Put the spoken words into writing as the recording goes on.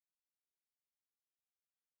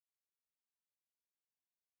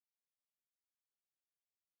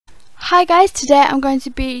Hi guys, today I'm going to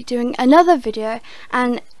be doing another video,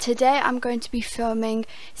 and today I'm going to be filming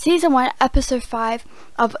season 1 episode 5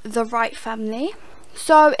 of The Wright Family.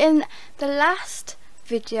 So in the last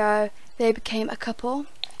video they became a couple,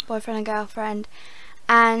 boyfriend and girlfriend,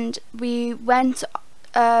 and we went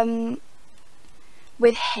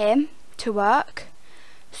with him to work.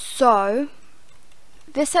 So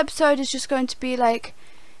this episode is just going to be like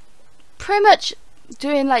pretty much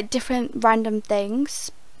doing like different random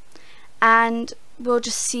things, and we'll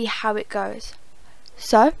just see how it goes.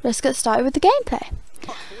 So let's get started with the gameplay.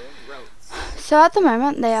 So at the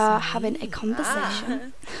moment they are having a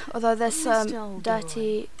conversation, although there's some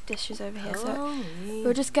dirty dishes over here, so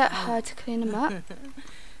we'll just get her to clean them up.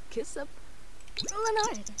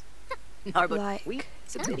 Like,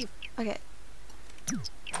 okay.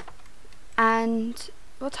 And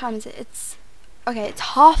what time is it? It's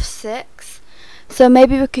 6:30, so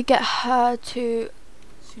maybe we could get her to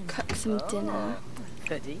cook some dinner.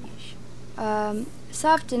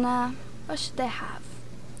 Serve dinner. What should they have?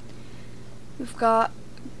 We've got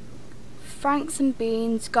franks and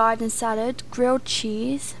beans, garden salad, grilled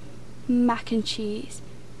cheese, mac and cheese,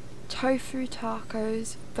 tofu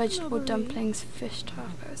tacos, vegetable dumplings, fish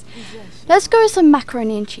tacos. Let's go with some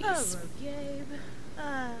macaroni and cheese.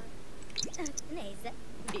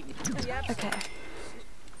 Okay.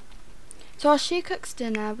 So while she cooks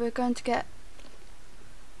dinner, we're going to get...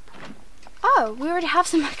 Oh, we already have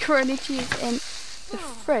some macaroni and cheese in the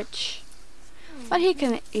fridge. But he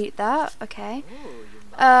can eat that, okay.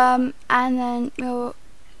 And then we'll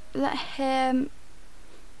let him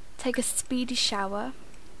take a speedy shower.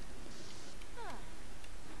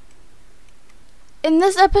 In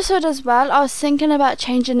this episode as well, I was thinking about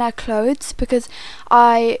changing their clothes because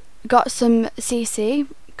I got some CC,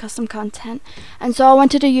 custom content, and so I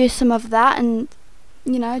wanted to use some of that and,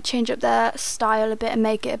 you know, change up their style a bit and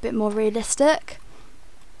make it a bit more realistic.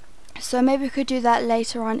 So maybe we could do that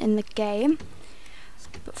later on in the game.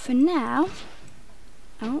 But for now...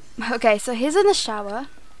 Oh, okay, so he's in the shower.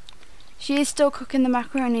 She's still cooking the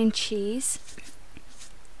macaroni and cheese.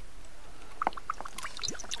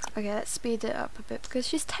 Okay, let's speed it up a bit because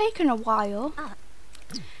she's taken a while.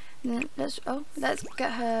 And then let's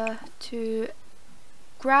get her to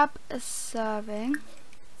grab a serving.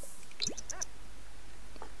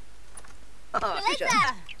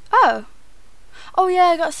 Oh yeah,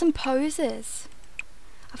 I got some poses.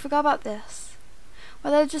 I forgot about this.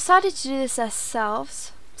 Well, they've decided to do this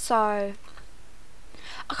themselves, so I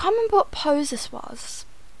can't remember what pose this was.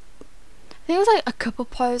 I think it was like a couple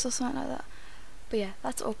pose or something like that. But yeah,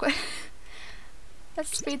 that's awkward.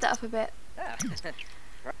 Let's speed that up a bit.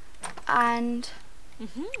 And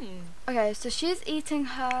okay, so she's eating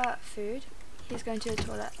her food. He's going to the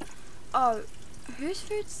toilet. Oh, whose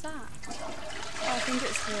food's that? Oh, I think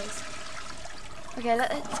it's his. Okay,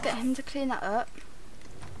 let's get him to clean that up.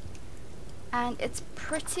 And it's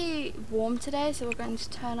pretty warm today, so we're going to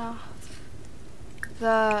turn off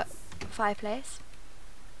the fireplace.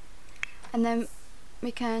 And then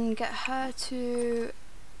we can get her to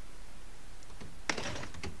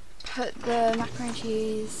put the macaroni and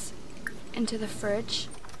cheese into the fridge.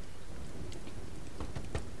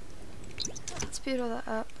 Let's speed all that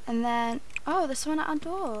up. And then, oh, there's someone at our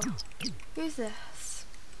door. Who's this?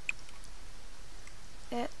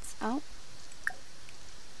 It's, oh.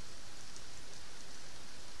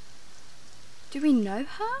 Do we know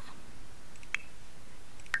her?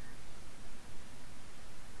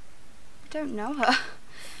 We don't know her.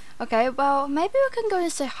 Okay, well, maybe we can go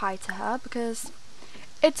and say hi to her because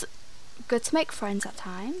it's good to make friends at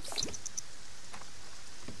times.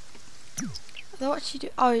 What's she do?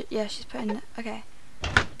 Oh, yeah, she's putting it. Okay.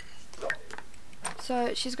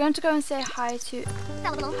 So she's going to go and say hi to...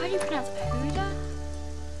 How do you pronounce it? Huda?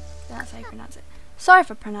 That's how you pronounce it. Sorry if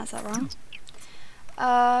I pronounced that wrong.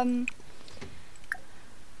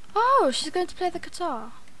 Oh, she's going to play the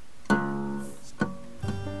guitar.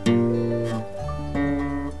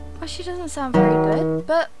 Well, she doesn't sound very good,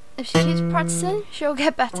 but if she keeps practicing, she'll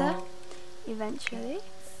get better eventually.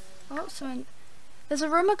 Oh, there's a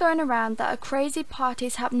rumour going around that a crazy party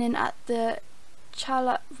is happening at the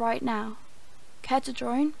Chala right now. Care to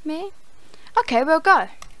join me? Okay, we'll go.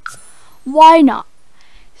 Why not?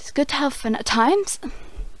 It's good to have fun at times.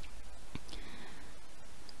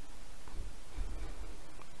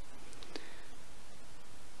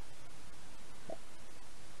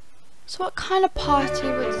 So what kind of party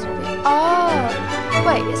would this be? Oh,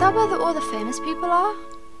 wait, is that where all the famous people are?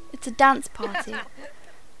 It's a dance party.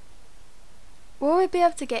 Will we be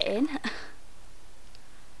able to get in?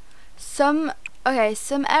 Some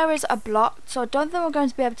areas are blocked, so I don't think we're going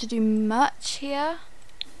to be able to do much here.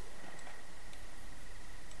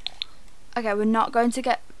 Okay, we're not going to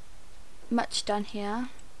get much done here.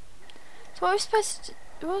 So what are we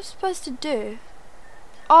supposed to do?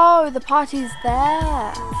 Oh, the party's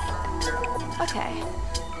there. Okay.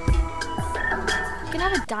 You can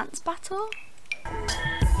have a dance battle?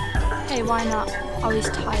 Hey, why not? Oh, he's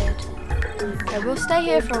tired. Okay, we'll stay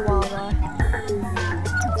here for a while though.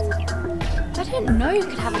 I didn't know you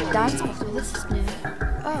could have a dance battle. This is new.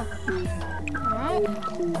 Oh. Alright.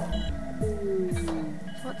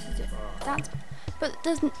 What is it? Dance. But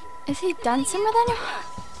is he dancing with anyone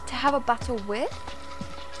to have a battle with?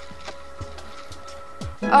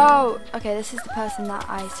 Oh, okay, this is the person that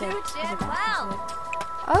I said have a dance battle with.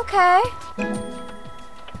 Okay.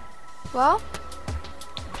 Well,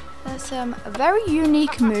 there's some very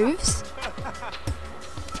unique moves.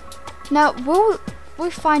 Now, will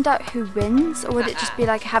we find out who wins, or would it just be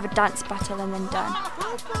like have a dance battle and then done?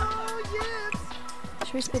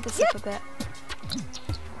 Should we speed this up a bit?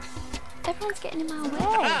 Everyone's getting in my way.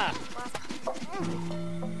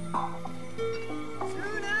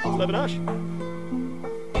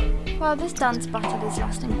 Well, this dance battle is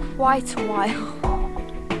lasting quite a while.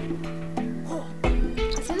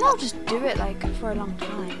 I think I'll just do it like for a long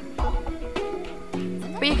time.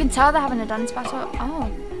 But you can tell they're having a dance battle.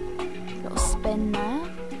 Oh, little spin there.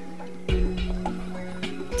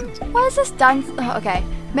 Why is this dance? Oh, okay,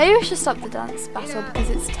 maybe we should stop the dance battle because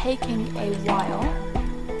it's taking a while.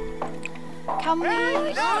 Can we?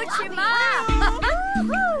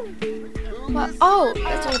 Well, oh,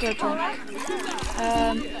 let's order a drink.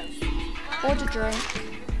 Order drink.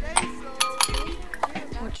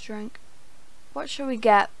 Order drink. What should we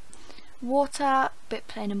get? Water, bit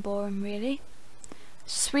plain and boring really.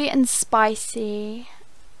 Sweet and spicy.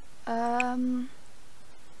 Plasma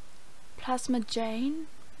Jane.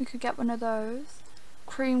 We could get one of those.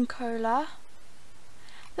 Cream cola.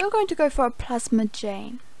 We're going to go for a Plasma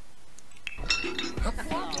Jane.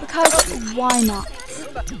 Because why not?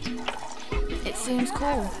 It seems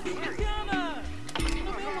cool.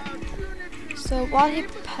 So while he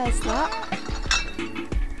prepares that,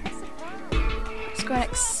 let's go and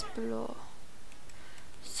explore.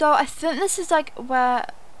 So I think this is like where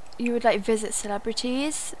you would like visit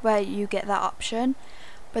celebrities, where you get that option,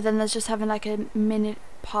 but then there's just having like a mini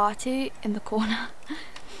party in the corner.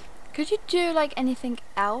 Could you do like anything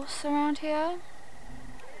else around here?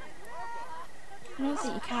 I don't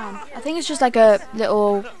think you can. I think it's just like a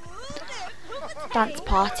little dance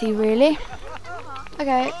party really.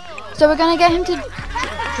 Okay, so we're gonna get him to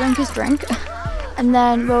drink his drink and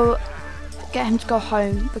then we'll get him to go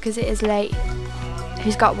home because it is late.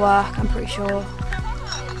 He's got work, I'm pretty sure.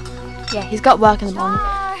 Yeah, he's got work in the morning.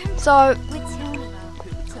 So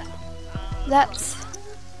let's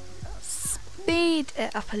speed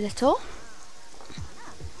it up a little.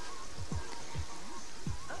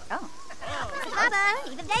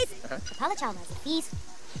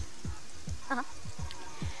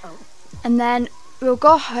 And then we'll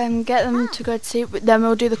go home, get them to go to sleep, then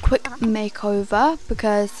we'll do the quick makeover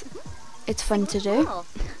because it's fun to do.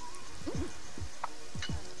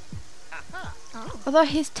 Although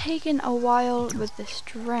he's taken a while with this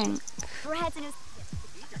drink.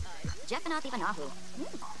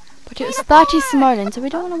 But it was 30 simoleons, so we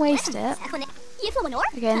don't want to waste it.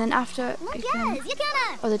 Okay, and then after you can...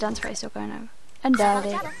 Oh, the dance race is still going over. And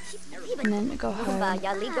early. And then go home.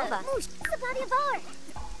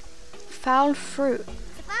 Foul fruit.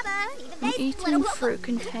 I'm eating fruit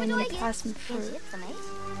containing plasma fruit.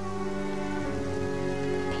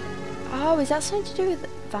 Oh, is that something to do with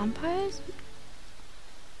vampires?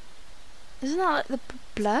 Isn't that like the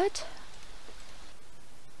blood?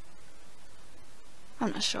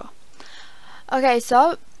 I'm not sure. Okay,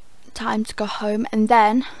 so time to go home and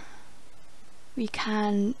then we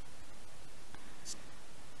can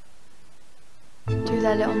do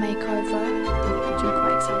their little makeover, which I'm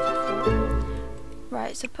quite excited for.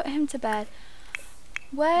 Right, so put him to bed.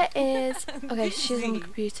 Where is... Okay, she's on the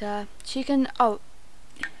computer. She can... Oh,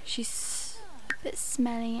 she's a bit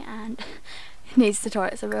smelly and needs the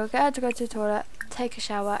toilet. So we'll get her to go to the toilet, take a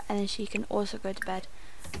shower, and then she can also go to bed.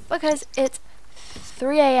 Because it's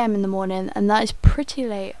 3 AM in the morning and that is pretty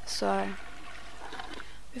late. So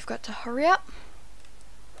we've got to hurry up.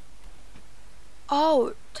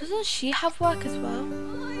 Oh, doesn't she have work as well?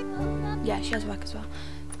 Yeah, she has work as well.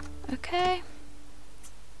 Okay.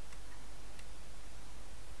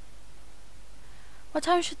 What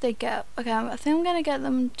time should they get up? Okay, I think I'm gonna get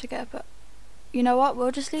them to get up at... You know what?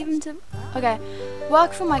 We'll just leave them to... Okay.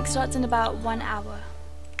 Work for Mike starts in about 1 hour.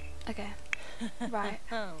 Okay. Right.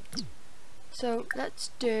 So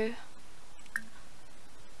let's do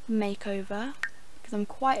makeover because I'm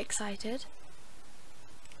quite excited.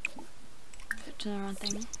 doing the wrong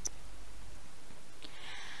thing.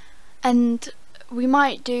 And we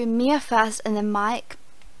might do Mia first and then Mike.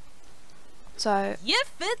 So You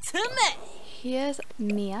fit to me. here's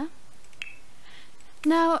Mia.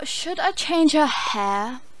 Now, should I change her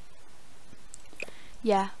hair?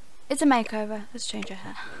 Yeah, it's a makeover. Let's change her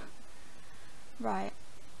hair. Right.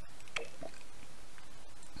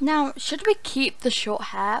 Now, should we keep the short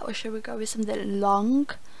hair or should we go with something long?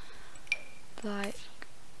 Like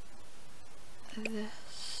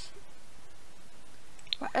this.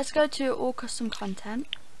 Right, let's go to all custom content.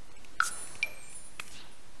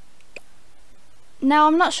 Now,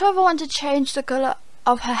 I'm not sure if I want to change the colour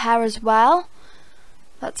of her hair as well.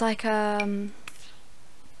 That's like, oh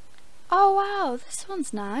wow, this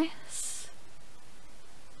one's nice.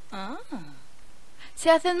 Ah.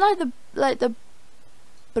 See, I think like the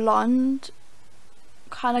blonde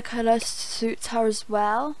kind of colour suits her as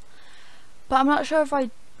well. But I'm not sure if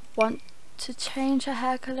I want to change her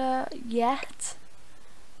hair colour yet.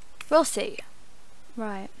 We'll see.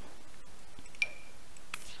 Right.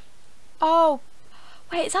 Oh,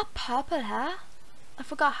 wait, is that purple hair? I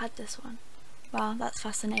forgot I had this one. Wow, that's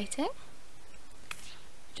fascinating.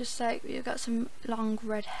 Just like you've got some long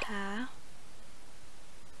red hair.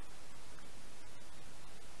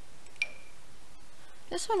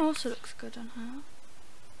 This one also looks good on her.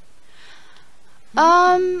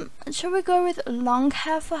 Shall we go with long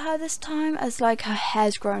hair for her this time, as like her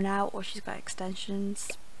hair's grown out or she's got extensions?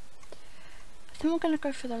 I think we're gonna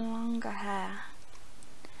go for the longer hair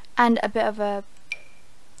and a bit of a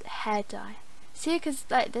hair dye. See, because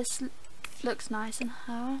like this looks nice on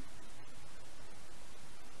her.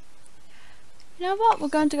 You know what? We're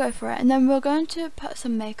going to go for it, and then we're going to put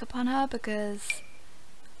some makeup on her because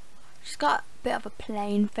she's got a bit of a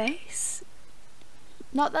plain face.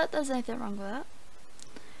 Not that there's anything wrong with that.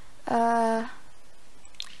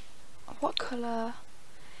 What colour?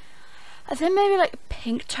 I think maybe like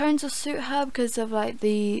pink tones will suit her because of like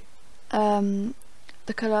the colour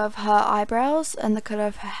of her eyebrows and the colour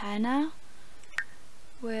of her hair now.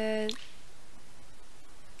 With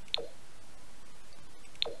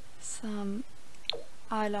some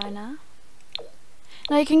eyeliner.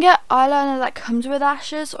 Now you can get eyeliner that comes with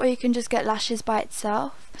lashes, or you can just get lashes by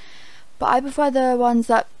itself. But I prefer the ones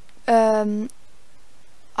that are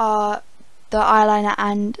the eyeliner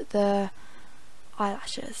and the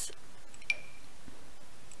eyelashes.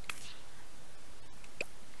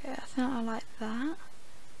 Okay, I think I like that.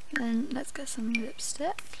 Then let's get some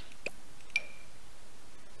lipstick.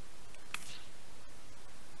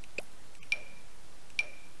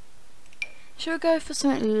 Should we go for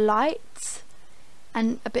something light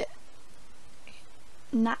and a bit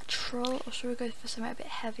natural, or should we go for something a bit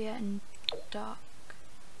heavier and dark?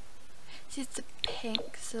 See, it's a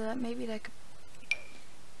pink, so that maybe like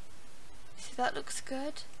see, that looks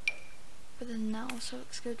good, but then that also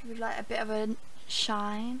looks good with like a bit of a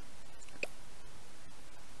shine.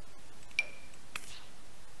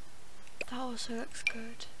 That also looks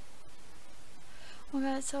good. Oh my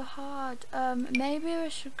god, it's so hard. Maybe we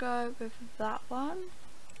should go with that one.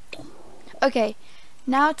 Okay,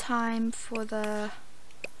 now time for the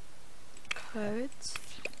clothes.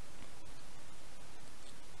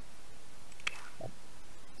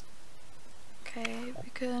 Okay, we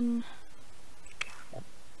can...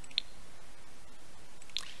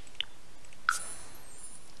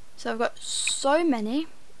 So I've got so many,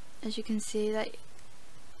 as you can see, that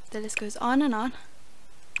the list goes on and on.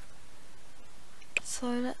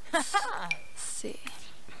 So let's see.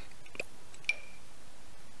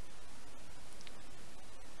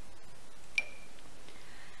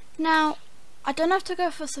 Now, I don't have to go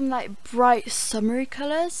for some like bright summery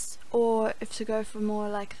colours, or if to go for more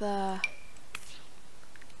like the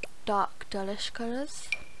dark dullish colours.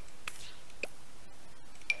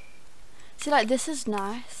 See, like this is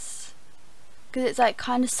nice because it's like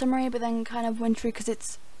kind of summery but then kind of wintry because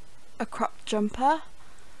it's a cropped jumper.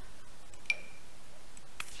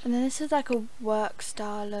 And then this is like a work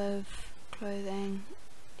style of clothing.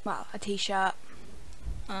 Well, a t-shirt.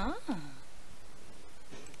 Ah.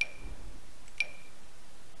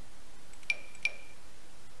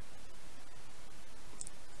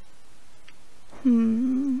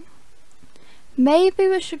 Maybe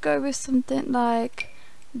we should go with something like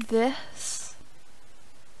this.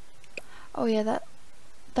 Oh yeah,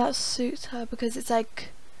 that suits her because it's like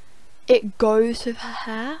it goes with her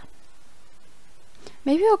hair.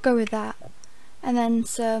 Maybe I'll go with that. And then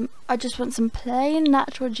some, I just want some plain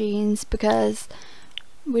natural jeans because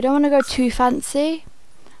we don't want to go too fancy,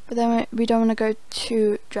 but then we don't want to go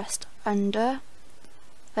too dressed under,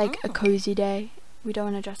 like a cozy day. We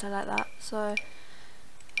don't want to dress her like that. So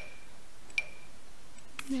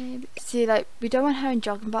Maybe. See, like, we don't want her in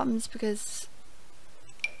jogging bottoms because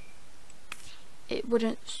it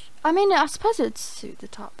wouldn't. I mean, I suppose it'd suit the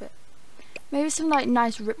top bit. Maybe some like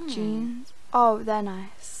nice ripped jeans. Oh, they're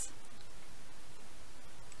nice.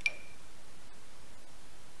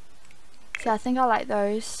 So I think I like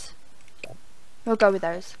those. We'll go with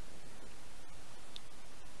those.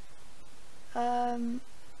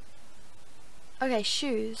 Okay,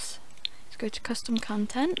 shoes. Let's go to custom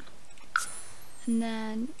content. And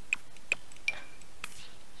then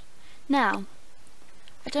now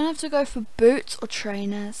I don't have to go for boots or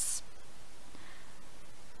trainers.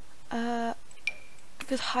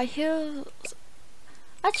 Because high heels,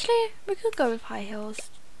 actually we could go with high heels,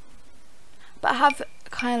 but I have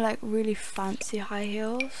kind of like really fancy high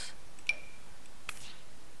heels,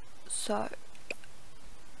 so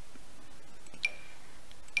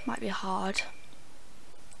might be hard.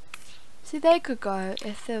 See, they could go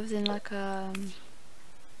if there was in like a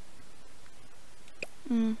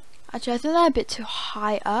actually I think they're a bit too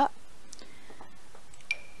high up.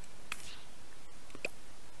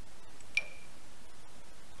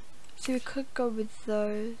 So we could go with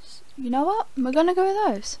those. You know what? We're gonna go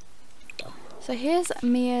with those. So here's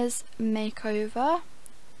Mia's makeover.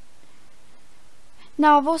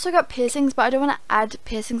 Now I've also got piercings, but I don't want to add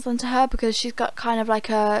piercings onto her because she's got kind of like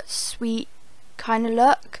a sweet kind of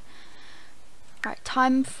look. Right,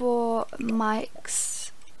 time for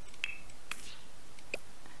Mike's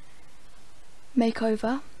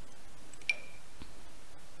makeover.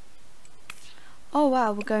 Oh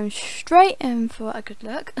wow, we're going straight in for a good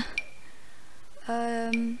look.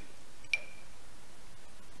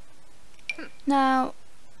 Now,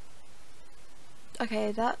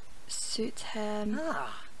 okay, that suits him.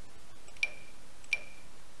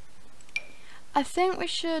 I think we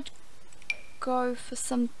should go for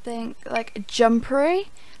something like a jumpery,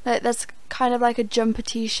 like that's kind of like a jumper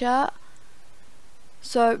t-shirt.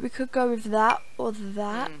 So we could go with that or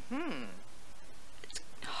that. It's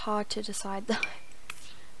hard to decide though.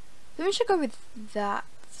 Then we should go with that.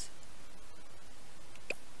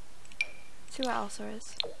 See what else there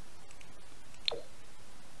is.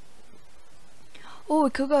 Oh, we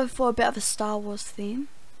could go for a bit of a Star Wars theme.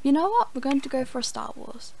 You know what? We're going to go for a Star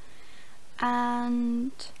Wars.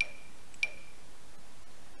 And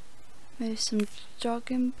maybe some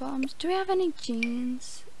jogging bottoms. Do we have any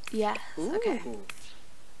jeans? Yes. Okay.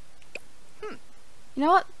 You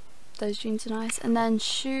know what? Those jeans are nice. And then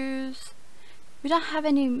shoes. We don't have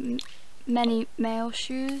many male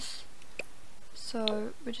shoes,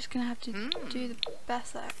 so we're just gonna have to do the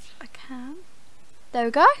best that I can. There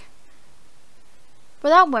we go.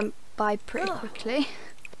 Well, that went by pretty quickly.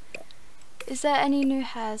 Is there any new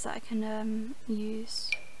hairs that I can use?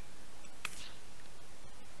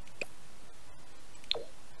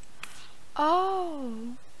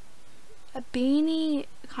 Oh, a beanie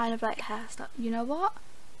kind of like hairstyle. You know what?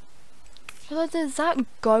 Although does that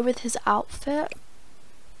go with his outfit?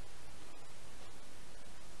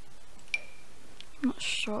 I'm not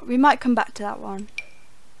sure. We might come back to that one.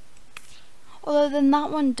 Although then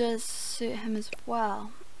that one does suit him as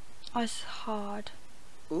well. Oh, it's hard.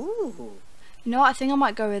 Ooh. You know what? I think I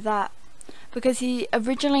might go with that. Because he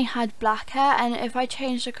originally had black hair, and if I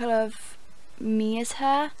change the colour of Mia's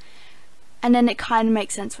hair, and then it kind of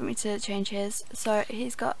makes sense for me to change his. So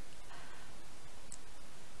he's got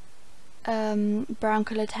brown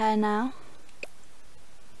coloured hair now.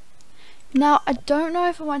 Now I don't know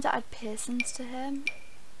if I want to add piercings to him,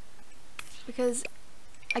 because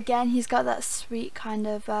again he's got that sweet kind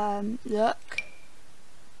of look.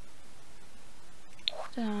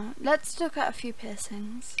 Let's look at a few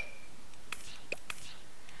piercings.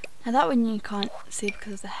 Now that one you can't see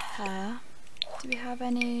because of the hair. Do we have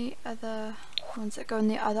any other ones that go in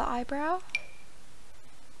the other eyebrow?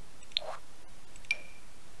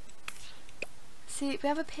 See, we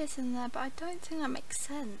have a piercing there, but I don't think that makes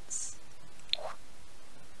sense.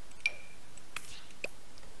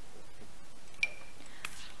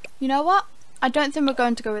 You know what? I don't think we're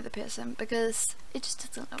going to go with the piercing because it just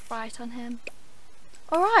doesn't look right on him.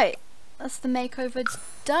 Alright, that's the makeover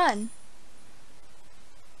done.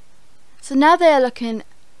 So now they're looking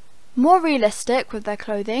more realistic with their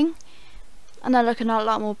clothing, and they're looking a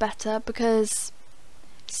lot more better because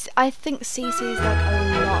I think Cece's like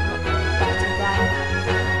a lot better than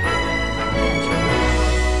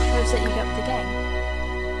the clothes that you get with the game,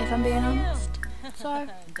 if I'm being honest. So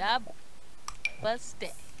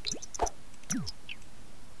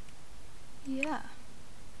yeah.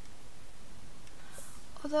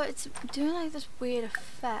 Although it's doing like this weird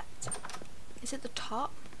effect. Is it the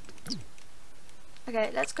top?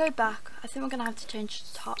 Okay, let's go back. I think we're gonna have to change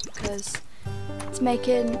the top because it's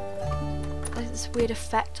making like this weird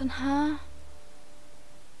effect on her.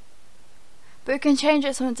 But we can change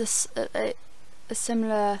it so it's a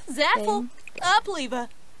similar Zaffle, thing. up lever.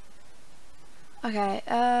 Okay,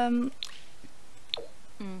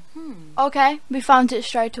 okay, we found it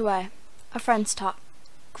straight away. A friend's top.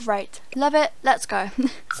 Great. Love it. Let's go.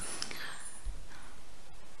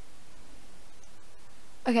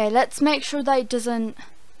 Okay, let's make sure that it doesn't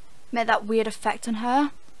make that weird effect on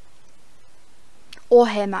her. Or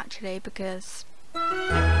him, actually, because... Oh,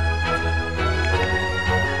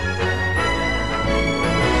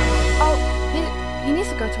 he needs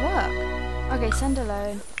to go to work. Okay, send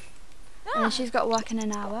alone. And then she's got work in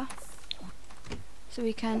an hour. So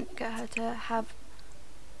we can get her to have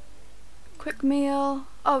a quick meal.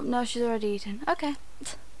 Oh, no, she's already eaten. Okay.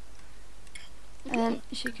 And then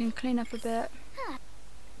she can clean up a bit.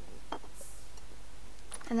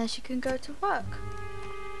 And then she can go to work.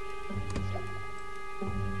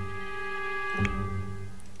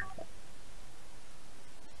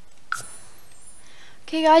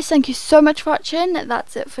 Okay guys, thank you so much for watching.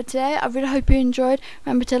 That's it for today. I really hope you enjoyed.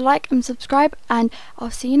 Remember to like and subscribe, and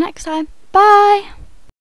I'll see you next time. Bye!